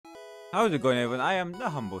How's it going, everyone? I am the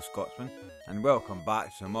Humble Scotsman, and welcome back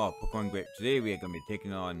to some more Pokemon Grape. Today we are going to be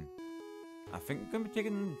taking on, I think we're going to be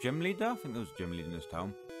taking Gym Leader. I think there was a Gym Leader in this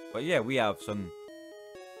town. But yeah, we have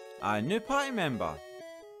a new party member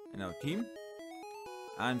in our team.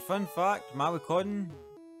 And fun fact, my recording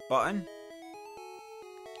button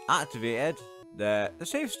activated the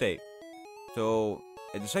save state. So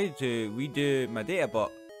I decided to redo my data,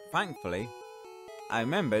 but thankfully I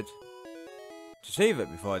remembered to save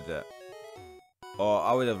it before I did it. Or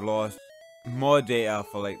I would have lost more data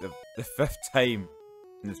for like the fifth time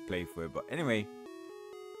in this playthrough. But anyway,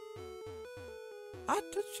 I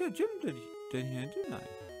did see a gym down here, didn't I?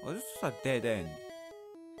 Or is this a dead end?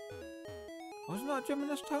 Wasn't there a gym in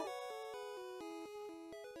this town?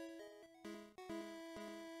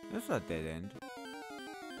 This is a dead end.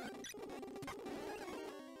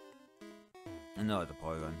 I know it's a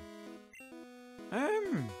polygon.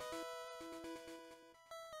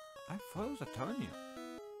 I thought it was a town here.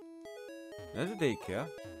 There's a daycare.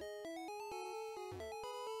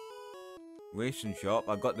 Racing shop.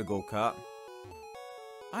 I got the go-kart.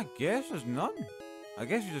 I guess there's none. I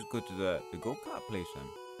guess you just go to the go-kart place then.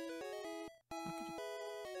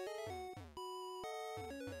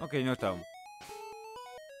 Okay, no town.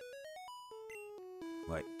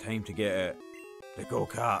 Right, time to get it. The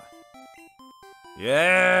go-kart.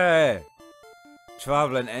 Yeah!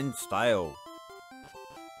 Traveling in style.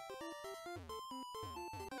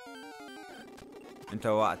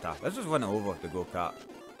 Into water. Let's just run it over the go-kart.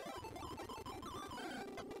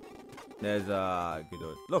 There's a good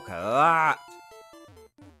old. Look at that!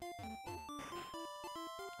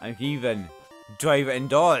 I can even drive it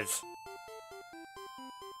indoors.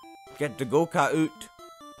 Get the go-kart out.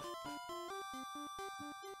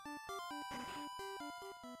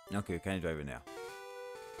 Okay, can I drive in there?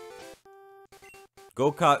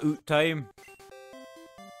 Go-kart out time.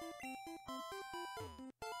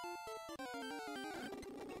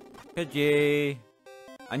 Pidgey.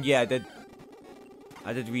 And yeah, I did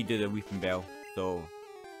redo the Weeping Bell, so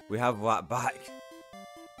we have that back.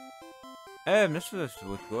 This is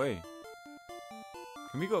supposed to go.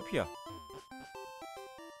 Can we go up here?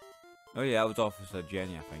 Oh yeah, that was Officer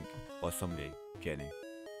Jenny, I think. Or somebody. Jenny.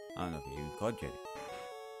 I don't know if you even called Jenny.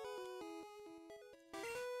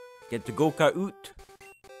 Get the go-kart out.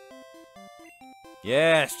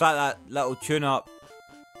 Yeah, start that little tune up.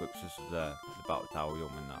 Whoops, this is the battle tower, we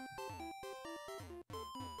open that.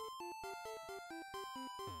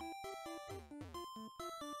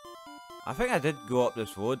 I think I did go up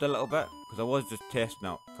this road a little bit, because I was just testing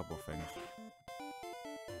out a couple of things.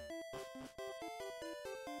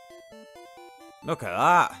 Look at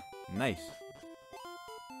that! Nice.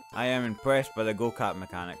 I am impressed by the go-kart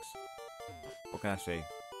mechanics. What can I say?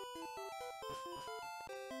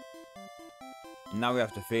 Now we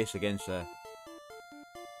have to face against the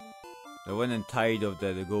winning tide of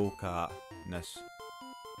the go-kartness.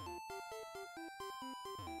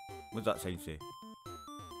 What's that sign say?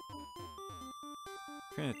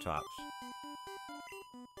 Train of traps.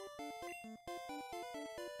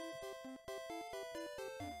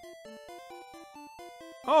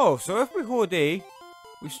 Oh, so if we hold A,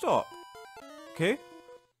 we stop. Okay.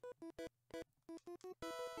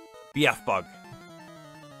 BF bug.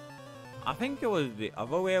 I think it was the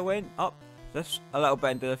other way I went up this a little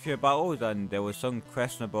bit into the few battles, and there was some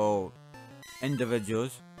questionable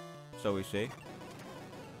individuals, so we say.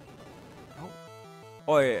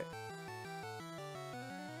 Oh yeah.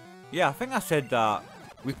 Yeah, I think I said that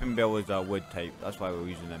Weeping Bell was a wood type. That's why we were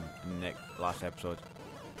using them in the last episode.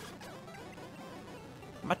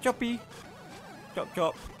 My choppy! Chop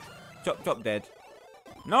chop. Chop chop dead.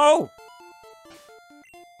 No!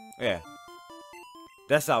 Yeah.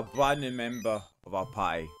 That's a brand new member of our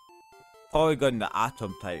party. Polygon the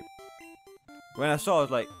Atom type. When I saw it, I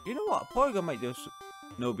was like, you know what? Polygon might just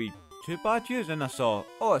no be too bad to use. And I saw,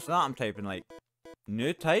 oh, it's an Atom type, and like,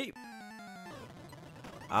 new type?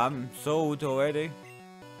 I'm sold already.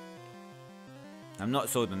 I'm not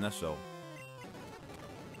sold on this though.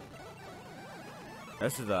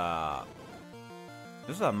 This is a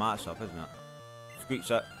match up, isn't it?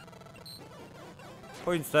 Squeaks it.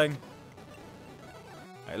 Point thing.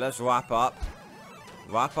 Right, let's wrap up.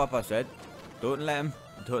 Wrap up, I said. Don't let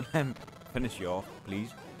him finish you off,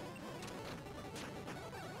 please.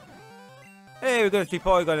 Hey, we're gonna see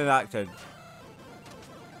Polygon in action.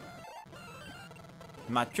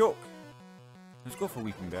 My choke. Let's go for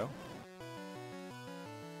Weeping Bell.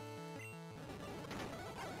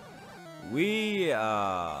 We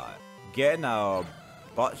are getting our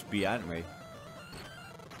butts beat, aren't we?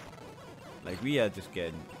 Like, we are just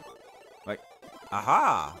getting... Like,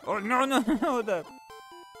 aha! Oh, no, no, no,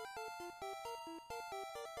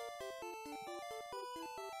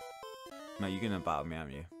 No, you're gonna battle me,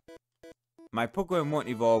 aren't you? My Pokemon won't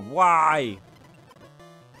evolve. Why?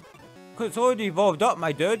 Because it's already evolved up,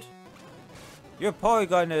 my dude. Your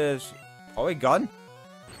Porygon is... Porygon?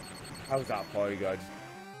 How's that Porygon?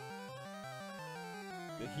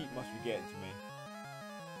 The heat must be getting to me.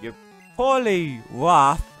 Your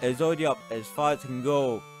Poliwrath is already up as far as it can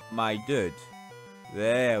go, my dude.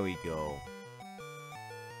 There we go.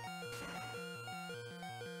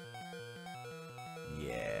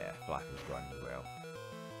 Yeah, Black is going well.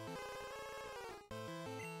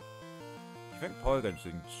 You think Porygon's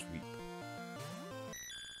doing sweep?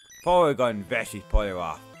 Porygon versus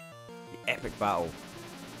Poliwrath. The epic battle.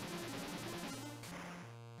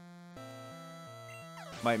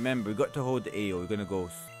 Right, remember, we got to hold the A or we're gonna go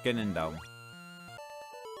skinning down.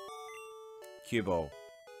 Cue ball.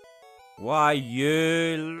 Why,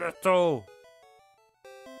 you little?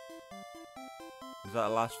 Is that the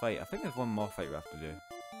last fight? I think there's one more fight we have to do.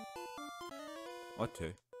 Or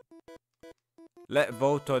two. Let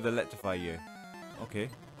Voltorb electrify you. Okay.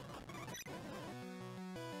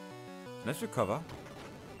 Let's recover.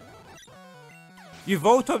 You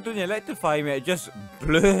Voltorb didn't electrify me, it just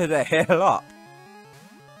blew the hell up.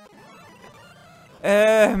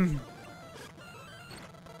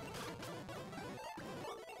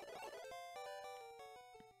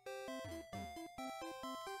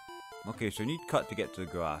 Okay, so we need cut to get to the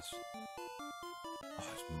grass.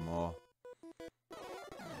 Oh, it's more.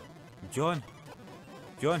 John?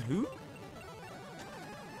 John who?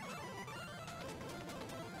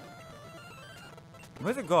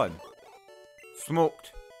 Where's it gone?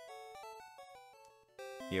 Smoked.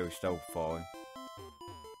 Yeah, we're still falling.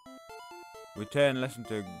 Return, listen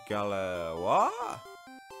to Gala. What?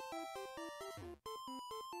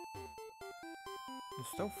 There's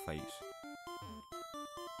still fights.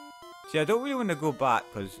 See, I don't really want to go back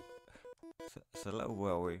because it's a little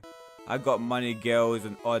well away. I got money, girls,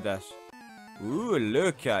 and all this. Ooh,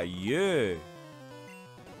 look at you.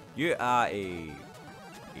 You are a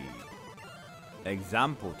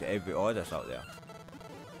example to every artist out there.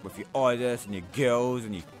 With your artists and your girls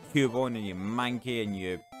and your Cubone and your Mankey and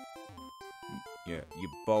your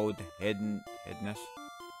bald headness.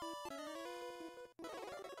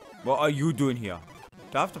 What are you doing here?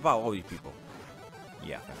 Do I have to battle all these people?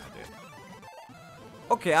 Yeah, I think I do.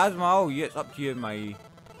 Okay, Asmal, it's up to you, my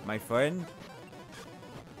friend.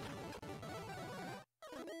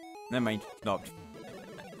 Never mind, it's not.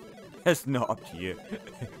 It's not up to you.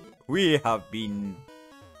 We have been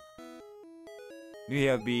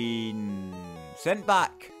sent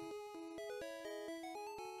back.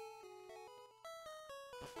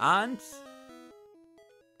 And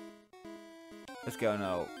let's go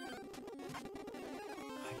now.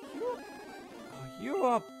 Are you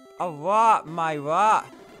a rat, my rat?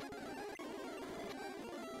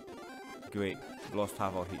 Great, we've lost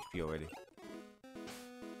half our HP already.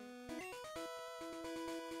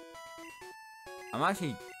 I'm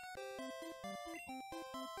actually...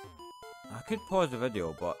 I could pause the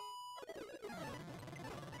video, but...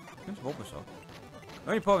 Let's hope so.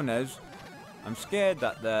 The only problem is, I'm scared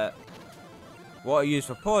that what I use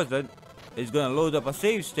for pausing is going to load up a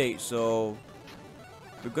save state, so...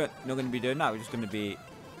 We're not going to be doing that, we're just going to be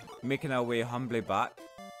making our way humbly back.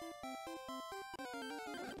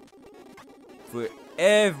 For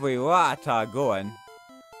every Rattata going,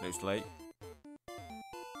 looks like.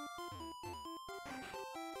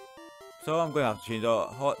 So I'm going to have to change the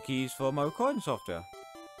hotkeys for my recording software.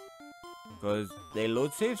 Because they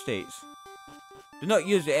load save states. Do not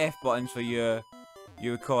use the F buttons for your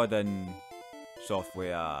recording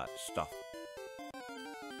software stuff.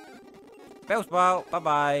 Bellsprout, bye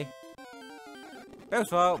bye.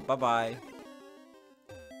 Bellsprout, bye bye.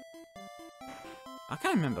 I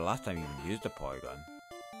can't remember the last time you even used a Porygon.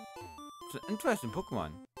 It's an interesting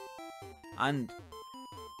Pokemon. And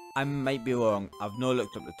I might be wrong. I've not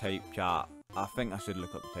looked up the type chart. I think I should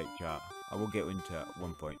look up the type chart. I will get into it at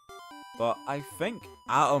one point. But I think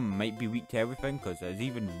Atom might be weak to everything because it's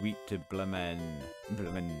even weak to blimmin'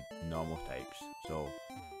 normal types. So.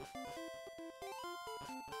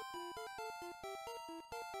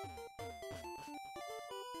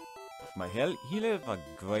 My hell, he lived with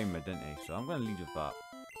a Grimer, didn't he? So I'm gonna lead with that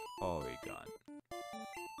Porygon.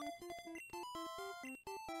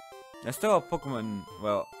 There's still a Pokemon,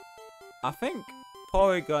 well, I think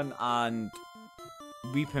Porygon and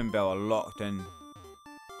Weeping Bell are locked in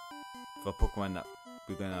for Pokemon that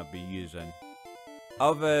we're gonna be using.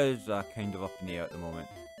 Others are kind of up in the air at the moment.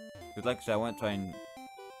 Because like I said, I want to try and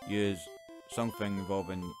use something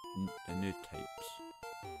involving the new types.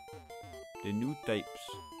 The new types.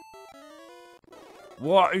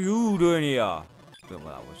 What are you doing here? I don't know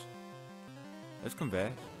what that was. Let's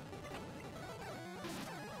converse.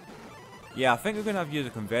 Yeah, I think we're gonna have to use a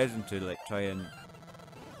conversion to like try and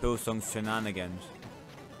pull some shenanigans.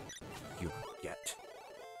 You get.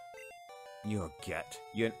 You're a get.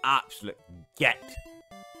 You're an absolute get.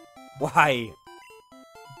 Why?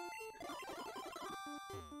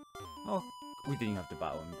 Oh, we didn't have to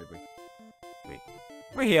battle him, did we? Wait.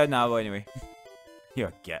 We're here now anyway. You're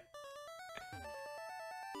a get.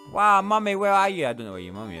 Wow, mummy, where are you? I don't know where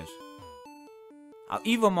your mummy is. Our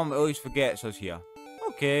evil mummy always forgets us here.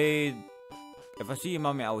 Okay. If I see your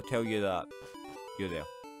mummy, I will tell you that you're there.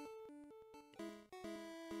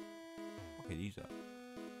 Okay, these are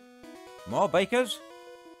more bikers.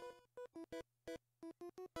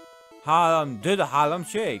 Harlem, do the Harlem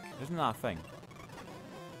Shake. Isn't that a thing?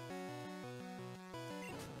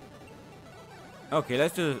 Okay,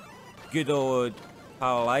 let's do good old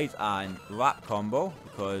paralyze and wrap combo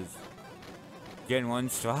because Gen 1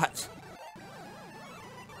 strats.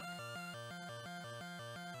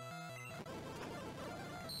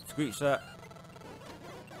 Squeaks it.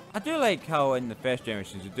 I do like how in the first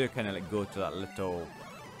generations you do kind of like go to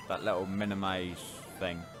that little minimize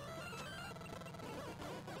thing.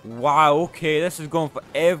 Wow, okay, this is going for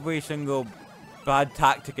every single bad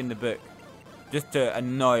tactic in the book. Just to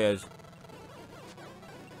annoy us.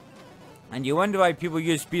 And you wonder why people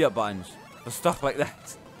use speed up buttons for stuff like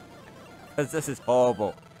this. Because this is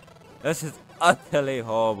horrible. This is utterly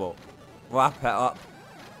horrible. Wrap it up.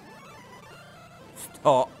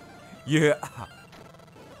 Stop. You.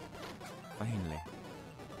 Finally.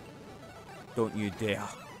 Don't you dare.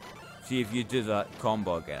 See, if you do that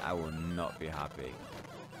combo again, I will not be happy.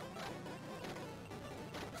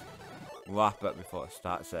 Wrap it before it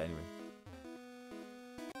starts it anyway.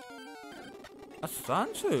 A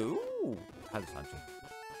Sancho? Ooh. Had a Sancho.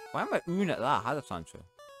 Why am I oohing at that? I had a Sancho.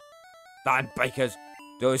 Damn bikers!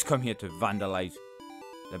 They always come here to vandalize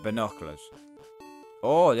the binoculars.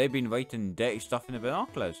 Oh, they've been writing dirty stuff in the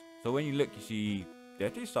binoculars. So when you look, you see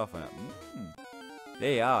dirty stuff in it.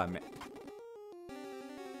 They are.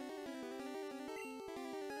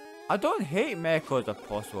 I don't hate Mecha as a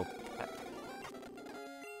possible pick.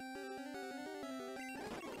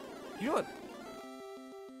 You know what?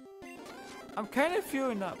 I'm kind of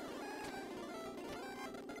feeling that.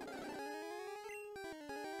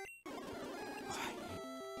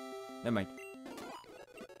 Never mind.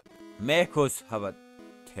 Mechos have a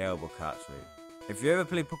terrible catch rate. If you ever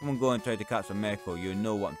play Pokemon Go and try to catch a Mecho, you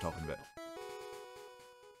know what I'm talking about.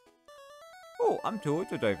 Oh, I'm too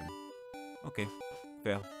auto driving. Okay,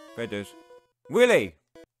 fair. Fair dues. Willie!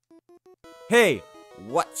 Hey,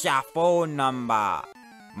 what's your phone number?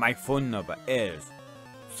 My phone number is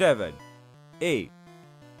 7 8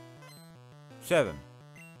 7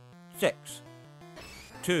 6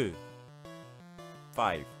 2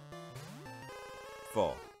 5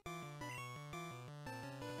 4.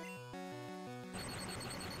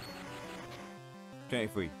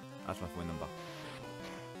 $23. That's my phone number.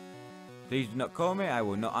 Please do not call me. I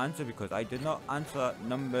will not answer because I did not answer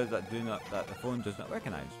numbers that the phone does not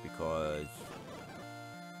recognize because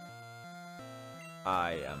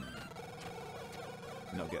I am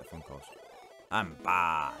not get phone calls. I'm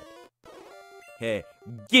bad. Hey,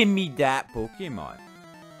 give me that Pokemon.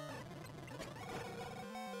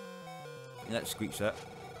 Let's squeak it.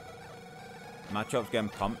 My chop's getting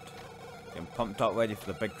pumped. Getting pumped up ready for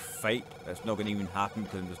the big fight. It's not going to even happen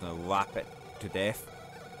because I'm just going to wrap it to death.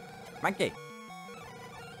 Monkey!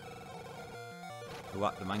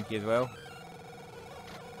 Wrap the monkey as well.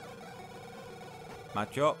 My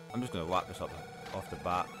chop. I'm just going to wrap this up off the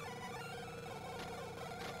bat.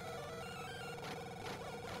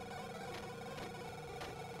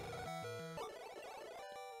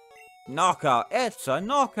 Knockout! It's a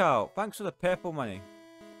knockout! Thanks for the purple money.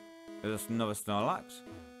 There's another Snorlax.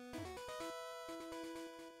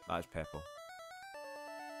 That's purple.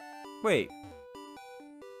 Wait.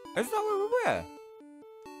 Is that where we were?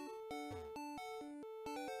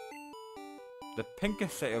 The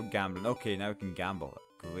pinkest city of gambling. Okay, now we can gamble.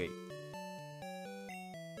 Great.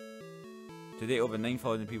 Today over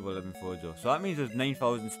 9,000 people live in Flojo. So that means there's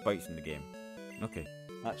 9,000 sprites in the game. Okay,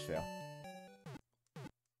 that's fair.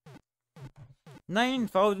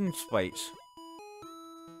 9,000 sprites.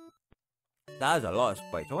 That is a lot of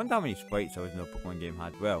sprites. I wonder how many sprites there was in the Pokemon game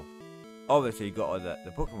had. Well, obviously you got all the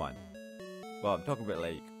Pokemon. Well, I'm talking about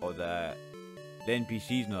like all the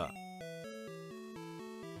NPCs and all that.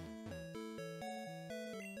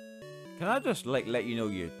 Can I just like let you know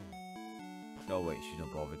you... Oh wait, she's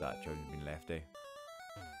not bothered that children's been left, eh?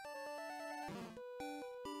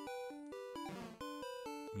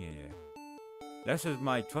 Yeah. This is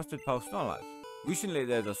my trusted pal Snorlax. Recently,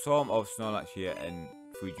 there's a swarm of Snorlax here in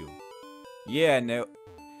Fujo. Yeah, now,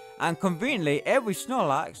 and conveniently, every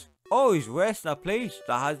Snorlax always rests in a place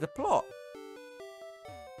that has the plot.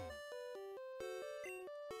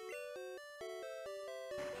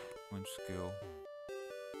 One skill.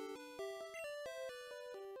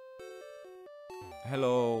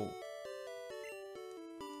 Hello.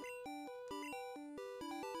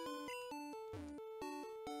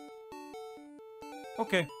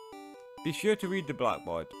 Okay. Be sure to read the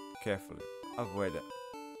blackboard carefully. I've read it.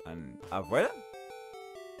 And I've read it?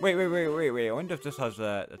 Wait. I wonder if this has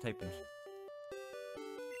the typings.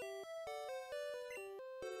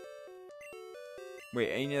 Wait,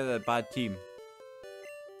 ain't it a bad team?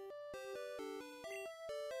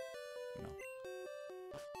 No.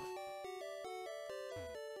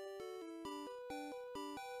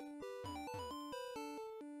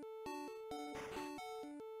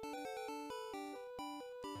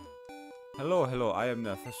 Hello, I am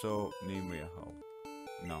the official name Hall.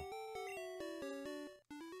 No.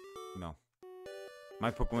 No.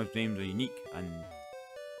 My Pokemon's names are unique and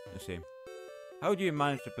the same. How do you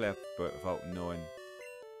manage to play a sport without knowing?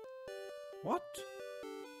 What?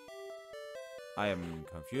 I am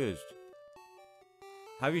confused.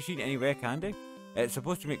 Have you seen any rare candy? It's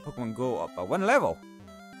supposed to make Pokemon go up by 1 level.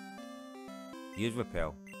 Use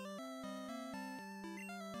Repel.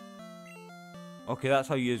 Okay, that's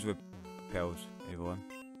how you use Repels, everyone.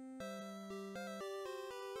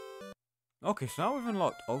 Okay, so now we've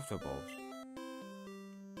unlocked Ultra Balls.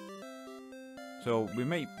 So we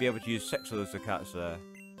might be able to use 6 of those to catch the...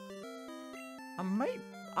 I might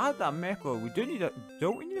add that Meko. We do need a...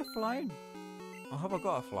 Don't we need a flying? Or have I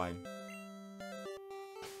got a flying?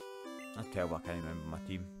 That's terrible, I can't remember my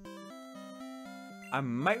team. I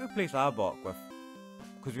might replace Arbok with...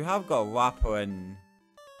 Because we have got a Rapper in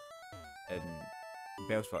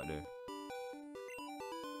Bellsprout.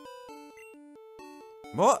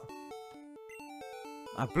 What?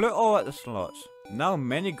 I blew it all at the slots. Now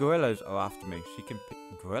many gorillas are after me. She can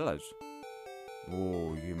pick gorillas.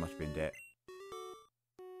 Oh, you must be in debt.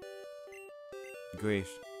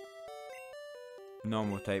 Grace.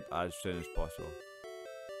 Normal type as soon as possible.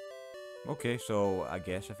 Okay, so I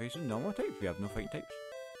guess if it's a normal type, we have no fighting types.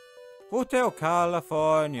 Hotel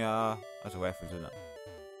California. That's a reference, isn't it?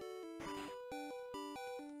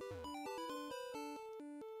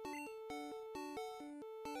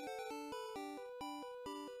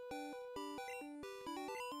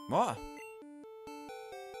 What?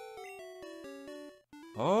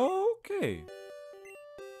 Okay.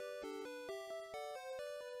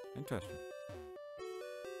 Interesting.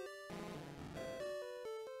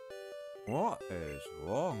 What is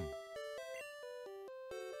wrong?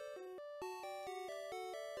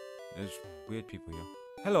 There's weird people here.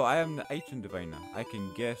 Hello, I am the item diviner. I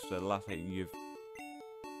can guess the last item you've...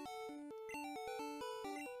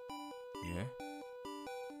 Yeah?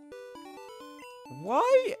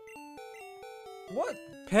 Why? What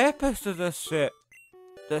purpose does this serve?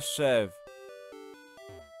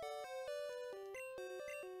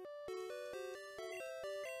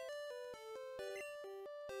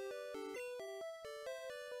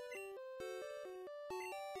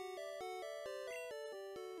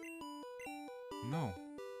 No.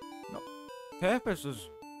 Purpose is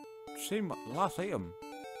same last item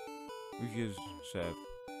we've used serve.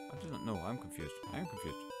 I don't know. I'm confused.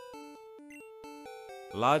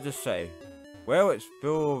 Largest city. Well, it's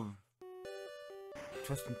full of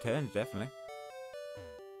twists and turns, definitely.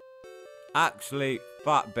 Actually,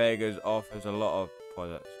 Fat Beggars offers a lot of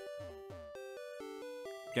products.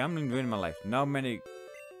 Gambling ruined my life. Now many...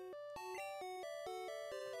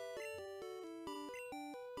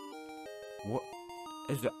 What?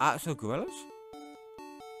 Is there actual gorillas?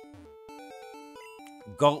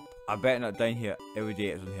 Gulp. I better not down here every day.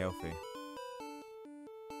 It's unhealthy.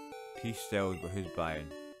 Peace sells, but who's buying?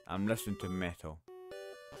 I'm listening to metal.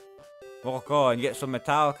 Walk on, get some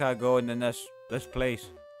Metallica going in this place.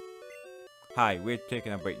 Hi, we're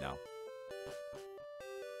taking a break now.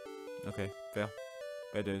 Okay, fair.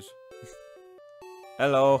 Fair dues.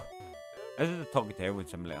 Hello. This is a talking to everyone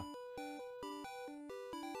simulator.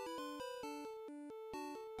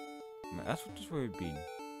 Man, that's just where we've been.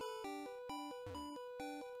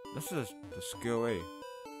 This is the school way.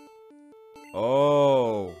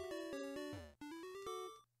 Oh.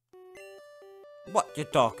 What you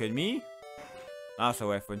talking me? That's a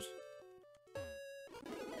reference.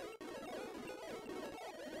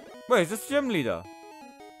 Wait, is this gym leader?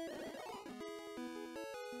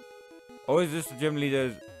 Or is this the gym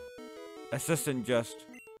leader's assistant just?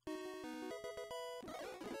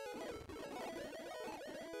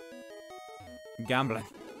 Gambling.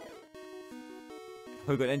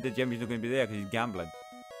 We're going into the gym, he's not going to be there because he's gambling.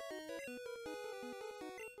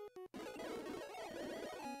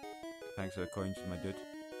 Thanks for the coins, my dude.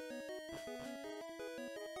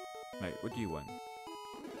 Right, what do you want?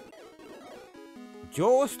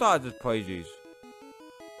 Joe started with prizes.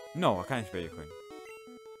 No, I can't spare your coin.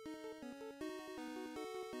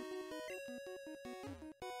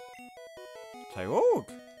 Tyrog.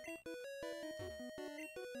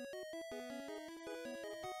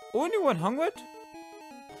 Only 100?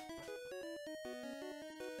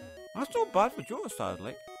 That's not bad for Joe stars,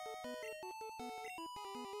 like.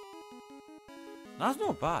 That's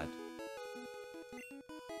not bad.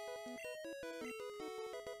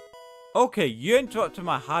 Okay, you interrupted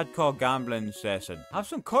my hardcore gambling session. Have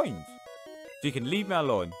some coins, so you can leave me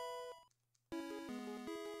alone.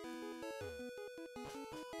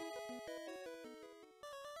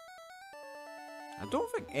 I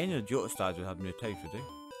don't think any of the Jota stars would have new types, would they?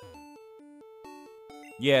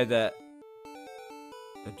 Yeah, the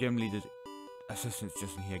gym leader's assistant's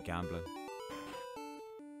just in here gambling.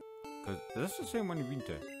 Cause is this the same one you've been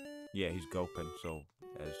to? Yeah, he's gulping, so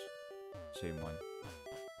it's same one.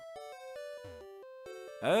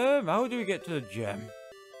 How do we get to the gym?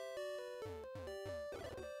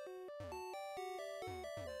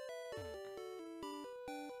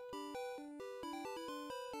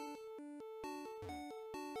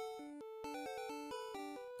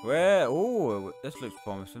 Where? Oh, this looks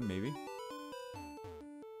promising, maybe.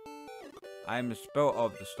 I am the spirit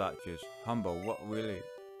of the statues. Humble, what really?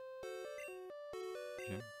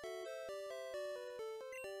 Okay.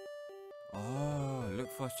 Oh,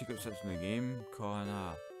 look for secret sets in the game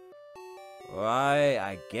corner. Right,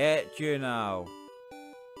 I get you now.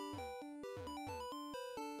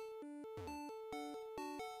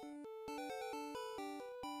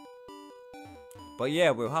 But yeah,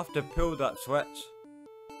 we'll have to pull that switch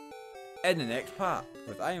in the next part,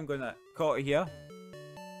 because I am gonna call it here.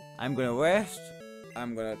 I'm gonna rest.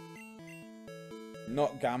 I'm gonna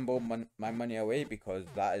not gamble my money away, because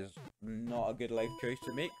that is not a good life choice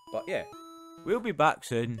to make. But yeah, we'll be back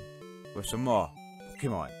soon with some more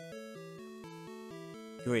Pokemon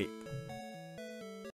Grape.